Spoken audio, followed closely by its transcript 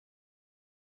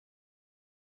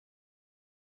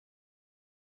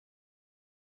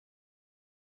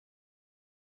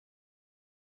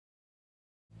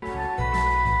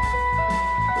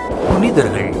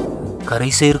புனிதர்கள் கரை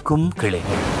சேர்க்கும்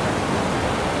கிளைகள்.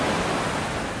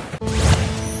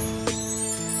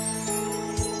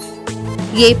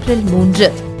 ஏப்ரல் 3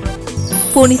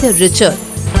 புனித ரிச்சர்ட்.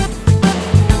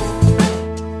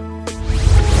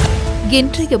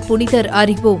 இன்றைய புனிதர்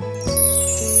அறிவோம்.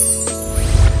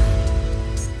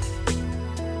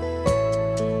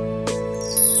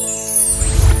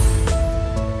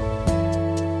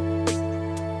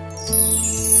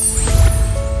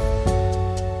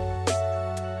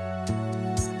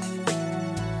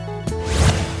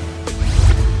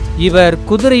 இவர்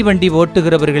குதிரை வண்டி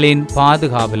ஓட்டுகிறவர்களின்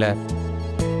பாதுகாவலர்.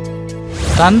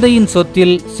 தந்தையின்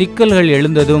சொத்தில் சிக்கல்கள்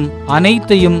எழுந்ததும்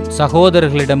அனைத்தையும்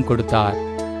சகோதரர்களிடம் கொடுத்தார்.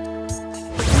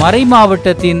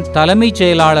 மறைமாவட்டத்தின் தலைமைச்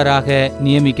செயலாளராக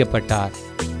நியமிக்கப்பட்டார்.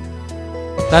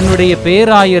 தன்னுடைய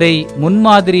பேராயரை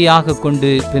முன்மாதிரியாக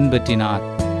கொண்டு பின்பற்றினார்.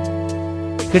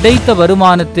 கிடைத்த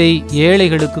வருமானத்தை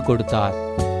ஏழைகளுக்கு கொடுத்தார்.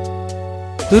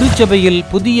 திருச்சபையில்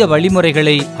புதிய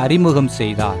வழிமுறைகளை அறிமுகம்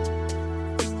செய்தார்.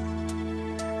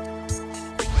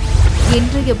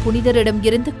 இன்றைய புனிதரிடம்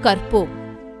இருந்து கற்போம்.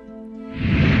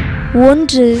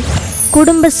 1.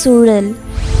 குடும்ப சூழல்.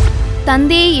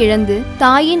 தந்தையை இழந்து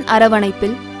தாயின்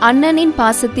அரவணைப்பில் அண்ணனின்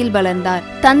பாசத்தில் வளர்ந்தார்.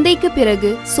 தந்தைக்கு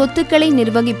பிறகு சொத்துக்களை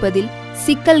நிர்வகிப்பதில்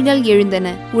சிக்கல்கள்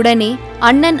எழுந்தன. உடனே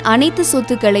அண்ணன் அனைத்து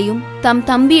சொத்துக்களையும் தம்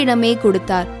தம்பியிடமே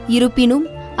கொடுத்தார். இருப்பினும்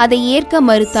அதை ஏற்க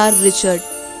மறுத்தார் ரிச்சர்ட்.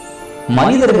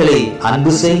 மனிதர்களை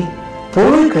அன்பு செய்,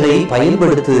 பொருட்களை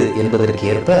பயன்படுத்து என்பதற்கு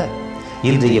ஏற்ப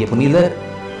இன்றைய புனிதர்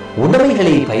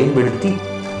உடைமைகளை பயன்படுத்தி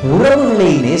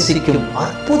உறவுகளை நேசிக்கும்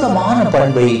அற்புதமான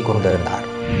பண்பை கொண்டிருந்தார்.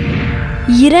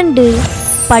 2.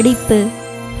 படிப்பு.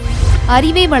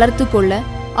 அறிவை வளர்த்து கொள்ள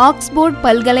ஆக்ஸ்போர்ட்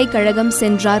பல்கலைக்கழகம்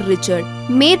சென்றார் ரிச்சர்ட்.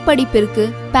 மேற்படிப்பிற்கு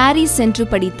பாரிஸ் சென்று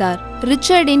படித்தார்.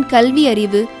 ரிச்சர்டின் கல்வி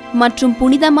அறிவு மற்றும்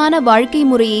புனிதமான வாழ்க்கை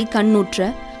முறையை கண்ணுற்ற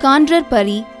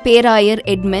கான்ட்ரர்பரி பேராயர்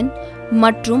எட்மண்ட்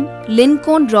மற்றும்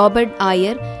லின்கோன் ராபர்ட்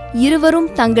ஆயர் இருவரும்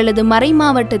தங்களது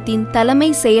மறைமாவட்டத்தின் தலைமை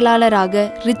செயலாளராக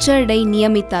ரிச்சர்டை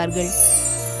நியமித்தார்கள்.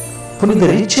 புனித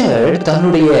ரிச்சர்ட்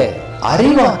தன்னுடைய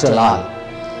அறிவாற்றலால்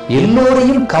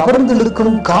எல்லோரையும்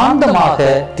கவர்ந்திழுக்கும் காந்தமாக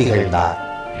திகழ்ந்தார்.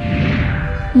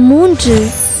 3.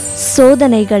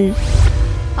 சோதனைகள்.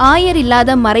 ஆயர்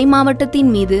இல்லாத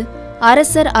மறைமாவட்டத்தின் மீது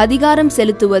அரசர் அதிகாரம்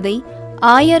செலுத்துவதை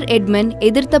ஆயர் எட்மண்ட்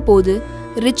எதிர்த்த போது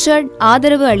ரிச்சர்ட்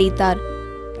ஆதரவு அளித்தார்.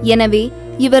 எனவே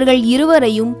இவர்கள்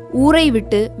இருவரையும் ஊரை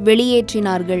விட்டு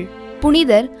வெளியேற்றினார்கள்.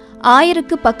 புனிதர்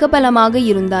ஆயருக்கு பக்கபலமாக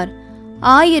இருந்தார்.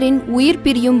 ஆயரின் உயிர்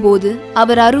பிரியும் போது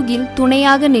அவர் அருகில்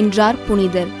துணையாக நின்றார்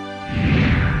புனிதர்.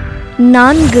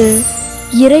 4.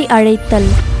 இறை அழைத்தல்.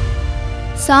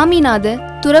 சாமிநாத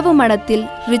துறவு மடத்தில்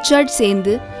ரிச்சர்ட்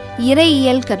சேர்ந்து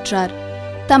இறையியல் கற்றார்.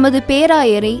 தமது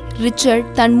பேராயரை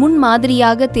ரிச்சர்ட் தன் முன்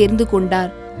மாதிரியாக தேர்ந்து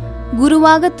கொண்டார்.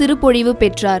 குருவாக திருப்பொழிவு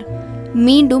பெற்றார்.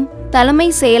 மீண்டும் தலைமை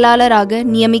செயலாளராக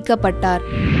நியமிக்கப்பட்டார்.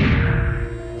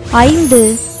 5.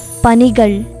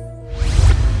 பணிகள்.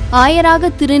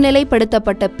 ஆயராக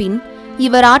திருநிலைப்படுத்தப்பட்ட பின்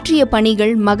இவர் ஆற்றிய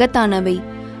பணிகள் மகத்தானவை.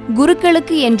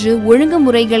 குருக்களுக்கு என்று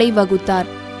ஒழுங்குமுறைகளை வகுத்தார்.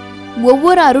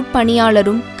 ஒவ்வொரு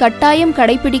அருட்பணியாளரும் கட்டாயம்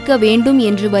கடைபிடிக்க வேண்டும்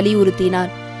என்று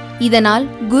வலியுறுத்தினார். இதனால்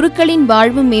குருக்களின்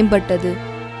வாழ்வு மேம்பட்டது.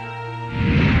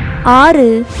 6.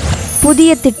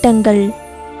 புதிய திட்டங்கள்.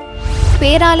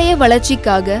 பேராலய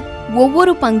வளர்ச்சிக்காக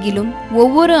ஒவ்வொரு பங்கிலும்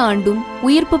ஒவ்வொரு ஆண்டும்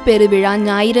உயிர்ப்பு பெருவிழா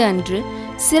ஞாயிறு அன்று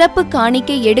சிறப்பு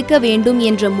காணிக்கை எடுக்க வேண்டும்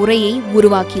என்ற முறையை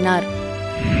உருவாக்கினார்.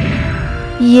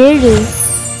 7.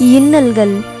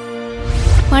 இன்னல்கள்.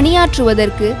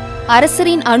 பணியாற்றுவதற்கு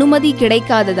அரசரின் அனுமதி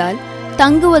கிடைக்காததால்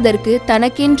தங்குவதற்கு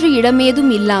தனக்கென்று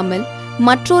இடமேதும் இல்லாமல்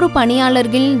மற்றொரு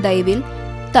பணியாளர்களின் தயவில்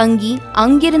தங்கி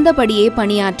அங்கிருந்தபடியே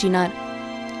பணியாற்றினார்.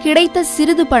 கிடைத்த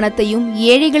சிறிது பணத்தையும்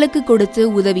ஏழைகளுக்கு கொடுத்து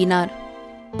உதவினார்.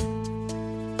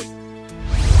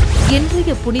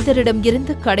 இன்றைய புனிதரிடம்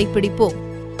இருந்து கடைபிடிப்போம்.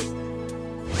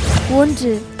 1.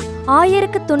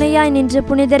 ஆயருக்கு துணையாய் நின்ற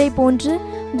புனிதரை போன்று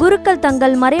குருக்கள்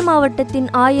தங்கள் மறைமாவட்டத்தின்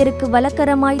ஆயருக்கு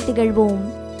வழக்கரமாய் திகழ்வோம்.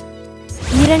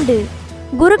 2.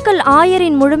 குருக்கள்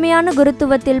ஆயரின் முழுமையான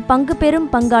குருத்துவத்தில் பங்கு பெறும்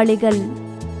பங்காளிகள்.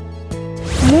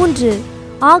 3.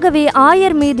 ஆகவே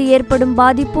ஆயர் மீது ஏற்படும்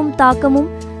பாதிப்பும்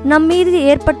தாக்கமும் நம் மீது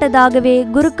ஏற்பட்டதாகவே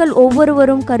குருக்கள்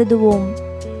ஒவ்வொருவரும் கருதுவோம்.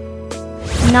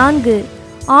 4.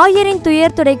 ஆயரின்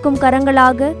துயர் துடைக்கும்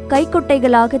கரங்களாக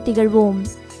கைக்குட்டைகளாக திகழ்வோம்.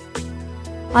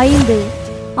 5.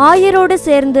 ஆயரோடு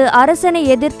சேர்ந்து அரசனை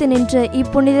எதிர்த்து நின்ற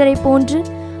இப்புனிதரை போன்று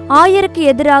ஆயருக்கு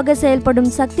எதிராக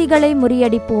செயல்படும் சக்திகளை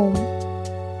முறியடிப்போம்.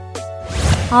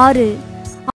 6.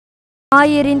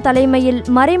 ஆயரின் தலைமையில்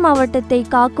மறைமாவட்டத்தை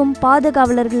காக்கும்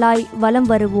பாதுகாவலர்களாய் வலம்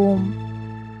வருவோம்.